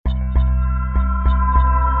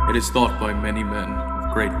It is thought by many men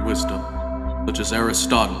of great wisdom, such as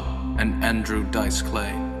Aristotle and Andrew Dice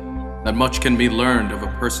Clay, that much can be learned of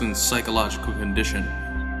a person's psychological condition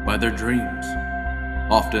by their dreams.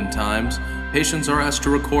 Oftentimes, patients are asked to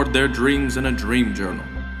record their dreams in a dream journal.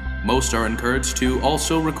 Most are encouraged to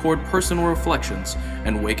also record personal reflections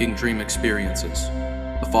and waking dream experiences.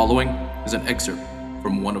 The following is an excerpt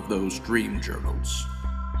from one of those dream journals.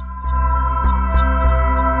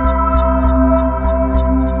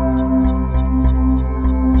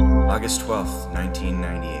 August 12th,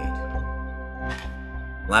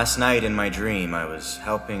 1998. Last night in my dream, I was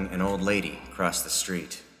helping an old lady cross the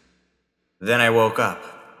street. Then I woke up,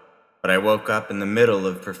 but I woke up in the middle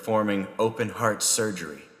of performing open heart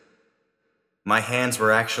surgery. My hands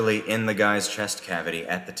were actually in the guy's chest cavity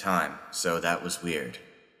at the time, so that was weird.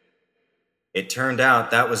 It turned out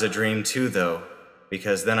that was a dream too, though,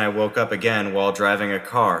 because then I woke up again while driving a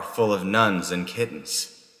car full of nuns and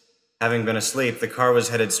kittens. Having been asleep, the car was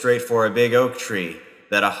headed straight for a big oak tree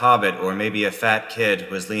that a hobbit or maybe a fat kid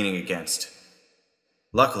was leaning against.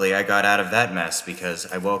 Luckily, I got out of that mess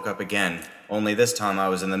because I woke up again, only this time I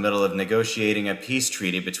was in the middle of negotiating a peace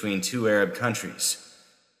treaty between two Arab countries.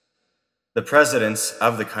 The presidents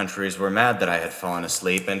of the countries were mad that I had fallen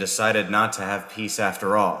asleep and decided not to have peace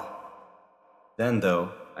after all. Then,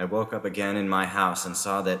 though, I woke up again in my house and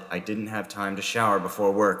saw that I didn't have time to shower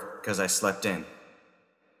before work because I slept in.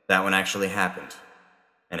 That one actually happened,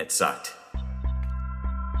 and it sucked.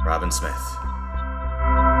 Robin Smith.